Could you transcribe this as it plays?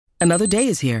Another day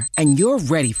is here, and you're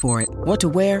ready for it. What to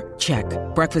wear? Check.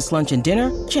 Breakfast, lunch, and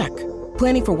dinner? Check.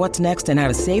 Planning for what's next and how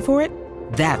to save for it?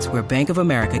 That's where Bank of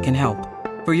America can help.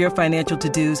 For your financial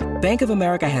to-dos, Bank of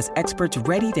America has experts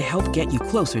ready to help get you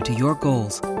closer to your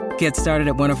goals. Get started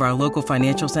at one of our local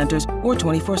financial centers or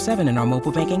 24/7 in our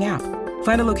mobile banking app.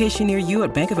 Find a location near you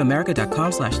at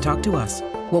bankofamerica.com/talktous.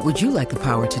 What would you like the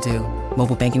power to do?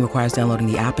 Mobile banking requires downloading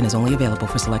the app and is only available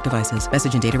for select devices.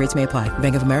 Message and data rates may apply.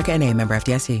 Bank of America N.A., member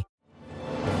FDIC.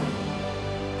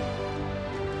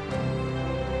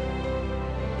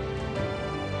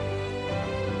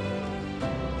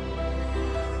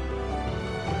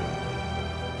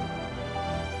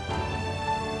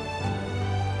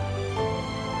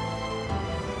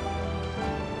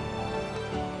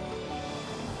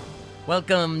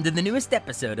 Welcome to the newest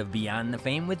episode of Beyond the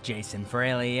Fame with Jason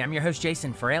Fraley. I'm your host,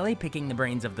 Jason Fraley, picking the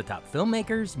brains of the top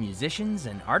filmmakers, musicians,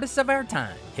 and artists of our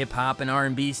time. Hip-hop and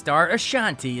R&B star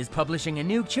Ashanti is publishing a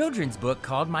new children's book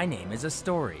called My Name is a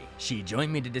Story. She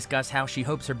joined me to discuss how she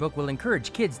hopes her book will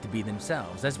encourage kids to be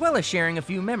themselves, as well as sharing a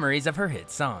few memories of her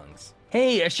hit songs.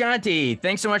 Hey, Ashanti,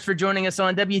 thanks so much for joining us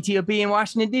on WTOP in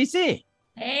Washington, D.C.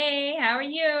 Hey, how are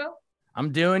you?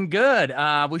 I'm doing good.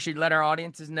 We should let our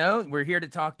audiences know we're here to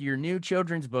talk to your new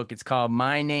children's book. It's called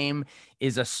My Name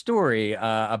is a Story,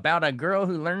 about a girl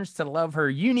who learns to love her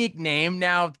unique name.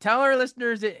 Now, tell our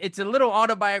listeners it's a little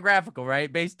autobiographical,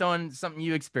 right? Based on something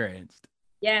you experienced.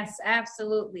 Yes,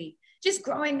 absolutely. Just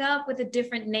growing up with a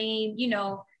different name,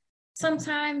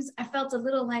 sometimes I felt a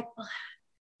little like, well,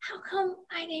 how come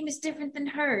my name is different than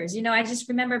hers? I just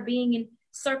remember being in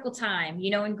circle time,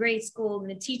 in grade school, and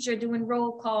the teacher doing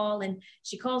roll call, and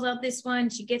she calls out this one,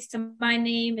 she gets to my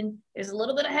name, and there's a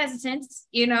little bit of hesitance,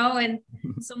 and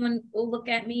someone will look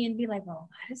at me and be like, well,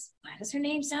 why does her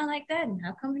name sound like that? And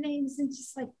how come her name isn't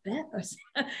just like Beth or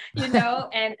and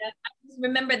I just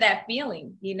remember that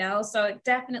feeling, so it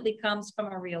definitely comes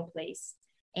from a real place.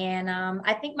 And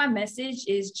I think my message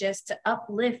is just to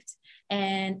uplift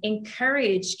and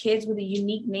encourage kids with a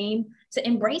unique name to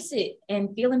embrace it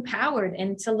and feel empowered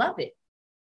and to love it.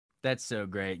 That's so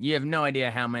great. You have no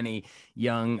idea how many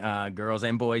young girls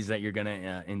and boys that you're going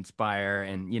to inspire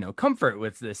and, comfort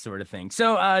with this sort of thing.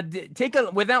 So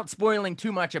without spoiling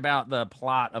too much about the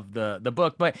plot of the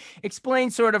book, but explain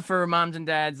sort of for moms and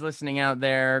dads listening out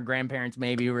there, grandparents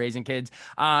maybe raising kids,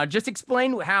 just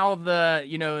explain how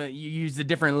you use the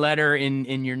different letter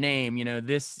in your name.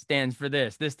 This stands for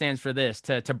this stands for this,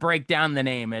 to break down the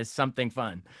name as something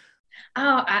fun.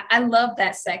 Oh, I love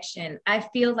that section. I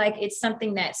feel like it's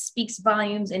something that speaks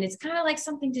volumes, and it's kind of like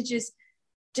something to just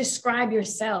describe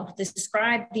yourself,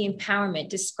 describe the empowerment,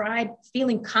 describe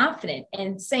feeling confident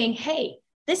and saying, hey,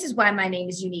 this is why my name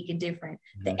is unique and different.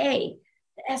 The A,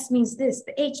 the S means this,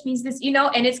 the H means this,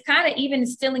 and it's kind of even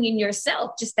instilling in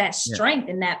yourself just that strength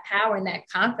and that power and that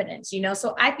confidence,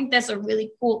 so I think that's a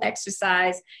really cool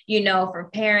exercise, for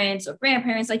parents or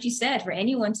grandparents, like you said, for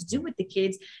anyone to do with the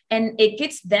kids, and it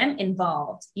gets them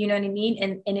involved, you know what I mean?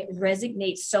 And it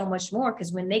resonates so much more,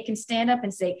 because when they can stand up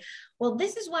and say, well,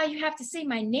 this is why you have to say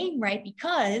my name right,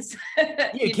 because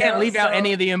you can't leave out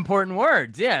any of the important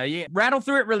words. Yeah. Rattle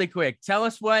through it really quick. Tell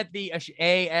us what the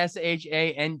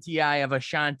Ashanti of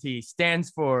Ashanti stands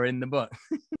for in the book.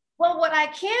 Well, what I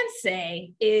can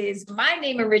say is my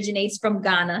name originates from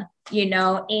Ghana,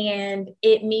 and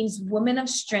it means woman of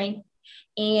strength.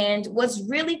 And what's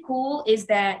really cool is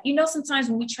that, sometimes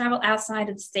when we travel outside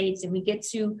of the States and we get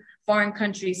to foreign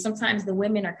countries, sometimes the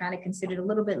women are kind of considered a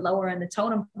little bit lower on the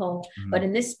totem pole. Mm-hmm. But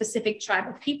in this specific tribe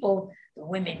of people, the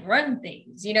women run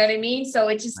things, you know what I mean? So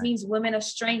it just means women of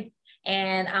strength.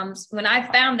 And when I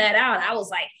found that out, I was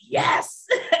like, yes,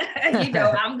 I'm going to do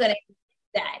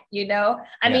that,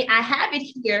 I mean, I have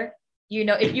it here,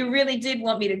 if you really did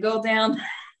want me to go down,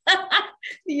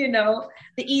 the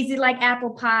easy like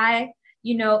apple pie.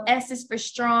 S is for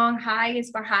strong, high is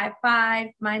for high five.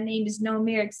 My name is no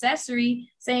mere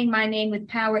accessory. Saying my name with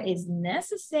power is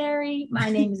necessary. My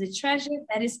name is a treasure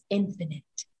that is infinite.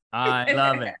 I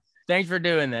love it. Thanks for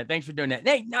doing that.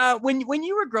 Hey, when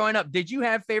you were growing up, did you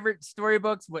have favorite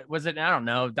storybooks? What was it? I don't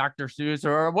know, Dr. Seuss,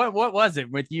 or what was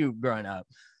it with you growing up?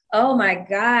 Oh my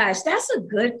gosh, that's a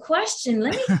good question.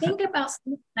 Let me think about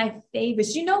some of my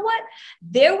favorites. You know what?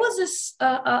 There was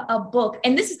a book,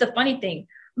 and this is the funny thing.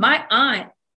 My aunt,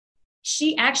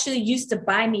 she actually used to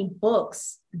buy me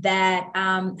books that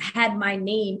had my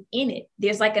name in it.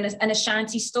 There's like an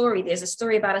Ashanti story. There's a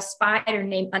story about a spider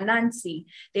named Anansi.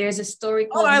 There's a story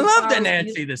called I love the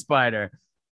Nancy the spider.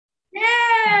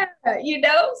 Yeah,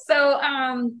 so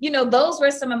those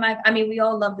were some of we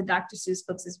all love the Dr. Seuss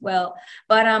books as well,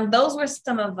 but those were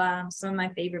some of my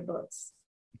favorite books.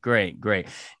 Great, great.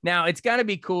 Now it's got to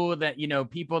be cool that,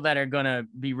 people that are going to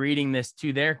be reading this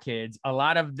to their kids, a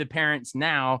lot of the parents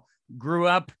now grew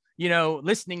up,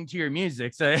 listening to your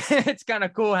music. So it's kind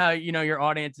of cool how, your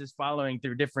audience is following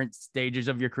through different stages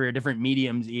of your career, different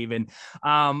mediums, even.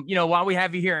 While we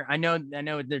have you here, I know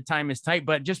their time is tight,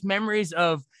 but just memories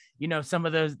of, some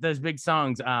of those big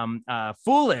songs.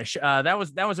 Foolish. That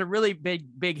was a really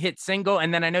big hit single.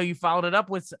 And then I know you followed it up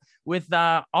with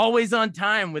Always on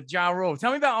Time with Ja Rule.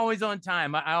 Tell me about Always on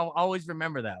Time. I'll always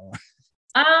remember that one.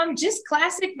 Just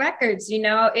classic records,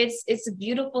 it's a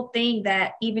beautiful thing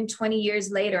that even 20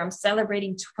 years later, I'm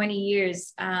celebrating 20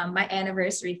 years, my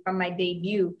anniversary from my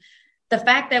debut. The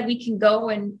fact that we can go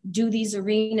and do these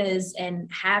arenas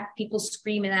and have people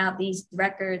screaming out these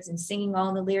records and singing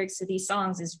all the lyrics to these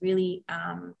songs is really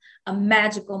a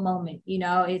magical moment.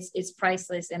 It's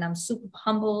priceless, and I'm super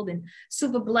humbled and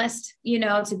super blessed,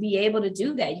 to be able to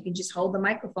do that. You can just hold the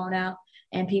microphone out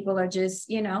and people are just,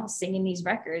 singing these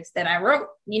records that I wrote,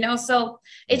 so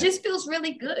it just feels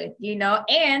really good,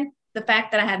 and the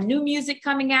fact that I have new music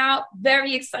coming out,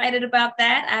 very excited about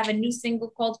that. I have a new single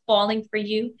called Falling for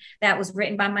You that was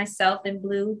written by myself and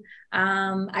Blue.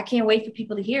 I can't wait for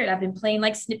people to hear it. I've been playing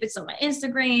like snippets on my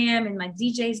Instagram, and my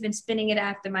DJ's been spinning it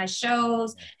after my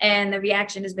shows, and the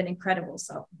reaction has been incredible.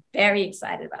 So very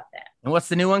excited about that. And what's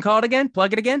the new one called again?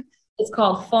 Plug it again. It's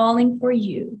called Falling for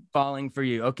You. Falling for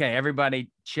You. Okay, everybody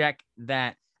check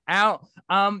that out.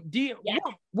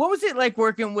 What was it like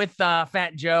working with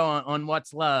Fat Joe on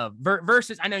What's Love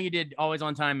versus, I know you did Always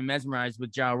on Time and Mesmerized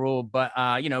with Ja Rule, but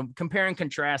compare and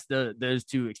contrast those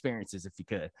two experiences if you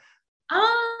could.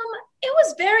 It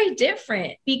was very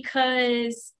different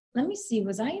because, let me see,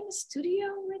 was I in the studio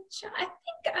with Ja? I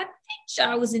think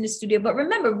Ja was in the studio, but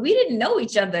remember, we didn't know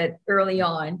each other early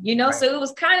on, right. So it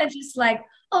was kind of just like,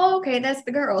 oh, okay, that's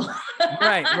the girl.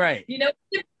 Right.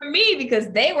 For me, because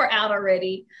they were out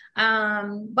already.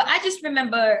 But I just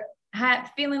remember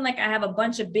feeling like I have a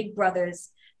bunch of big brothers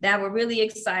that were really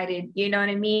excited, you know what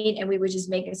I mean? And we were just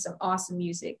making some awesome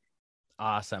music.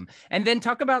 Awesome. And then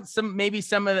talk about some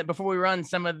of that before we run,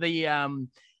 some of the,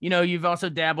 you've also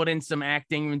dabbled in some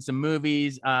acting in some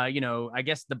movies. I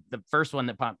guess the first one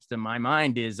that pops to my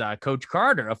mind is Coach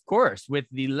Carter, of course, with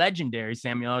the legendary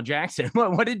Samuel L. Jackson.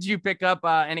 What did you pick up?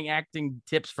 Any acting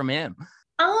tips from him?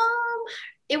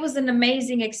 It was an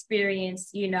amazing experience.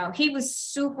 He was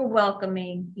super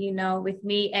welcoming, with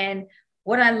me. And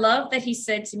what I love that he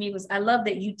said to me was, I love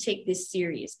that you take this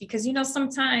serious, because,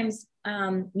 sometimes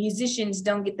musicians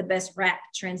don't get the best rap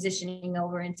transitioning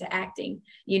over into acting,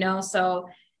 so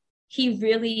he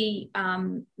really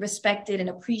respected and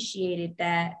appreciated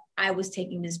that I was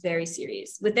taking this very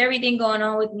serious. With everything going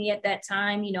on with me at that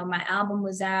time, my album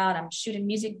was out, I'm shooting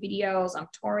music videos, I'm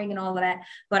touring and all of that,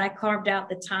 but I carved out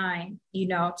the time,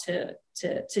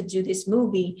 to do this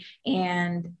movie.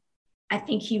 And I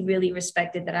think he really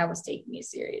respected that I was taking it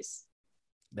serious.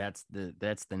 That's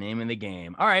the name of the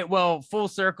game. All right. Well, full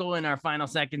circle in our final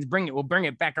seconds. We'll bring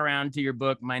it back around to your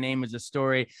book. My Name Is a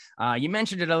Story. You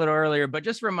mentioned it a little earlier, but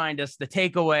just remind us the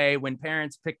takeaway when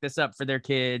parents pick this up for their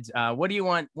kids. What do you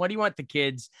want the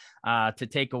kids to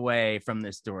take away from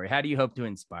this story? How do you hope to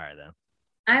inspire them?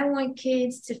 I want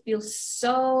kids to feel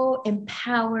so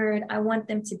empowered. I want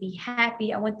them to be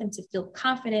happy. I want them to feel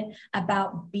confident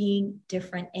about being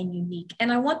different and unique.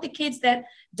 And I want the kids that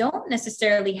don't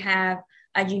necessarily have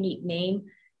a unique name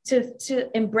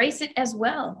to embrace it as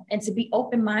well, and to be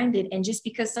open-minded. And just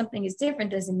because something is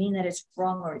different doesn't mean that it's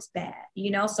wrong or it's bad,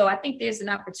 So I think there's an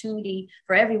opportunity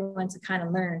for everyone to kind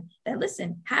of learn that,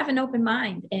 listen, have an open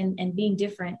mind, and being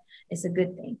different is a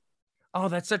good thing. Oh,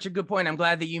 that's such a good point. I'm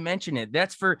glad that you mentioned it.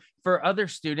 That's for other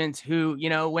students who,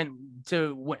 when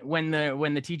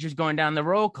the teacher's going down the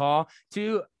roll call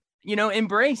to,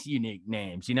 embrace unique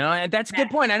names, and that's a good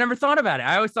point. I never thought about it.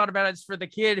 I always thought about it as for the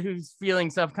kid who's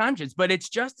feeling self-conscious, but it's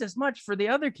just as much for the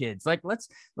other kids. Like, let's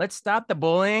stop the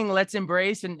bullying. Let's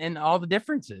embrace and all the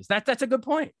differences. That's a good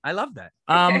point. I love that.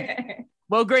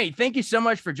 Well, great. Thank you so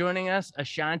much for joining us,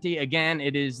 Ashanti. Again,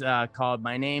 it is called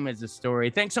My Name Is a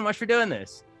Story. Thanks so much for doing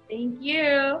this. Thank you.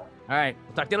 All right.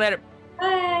 We'll talk to you later.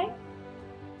 Bye.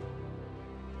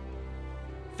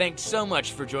 Thanks so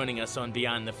much for joining us on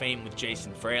Beyond the Fame with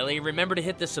Jason Fraley. Remember to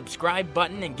hit the subscribe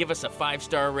button and give us a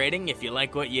 5-star rating if you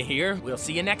like what you hear. We'll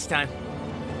see you next time.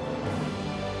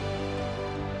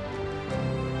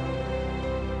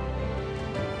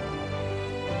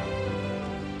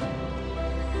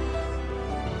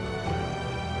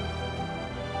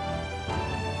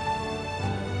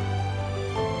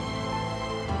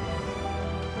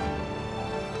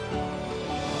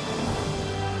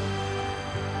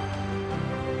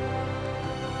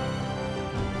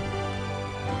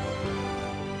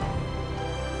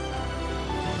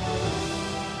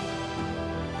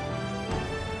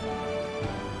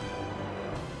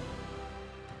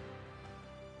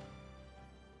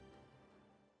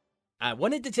 I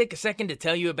wanted to take a second to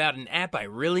tell you about an app I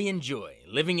really enjoy.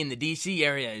 Living in the DC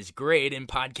area is great, and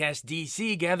Podcast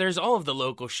DC gathers all of the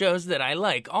local shows that I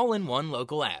like all in one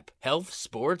local app. Health,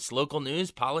 sports, local news,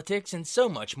 politics, and so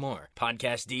much more.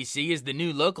 Podcast DC is the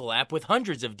new local app with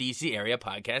hundreds of DC area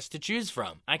podcasts to choose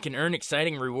from. I can earn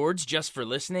exciting rewards just for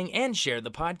listening and share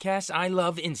the podcasts I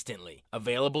love instantly.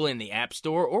 Available in the App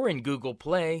Store or in Google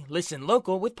Play, listen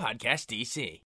local with Podcast DC.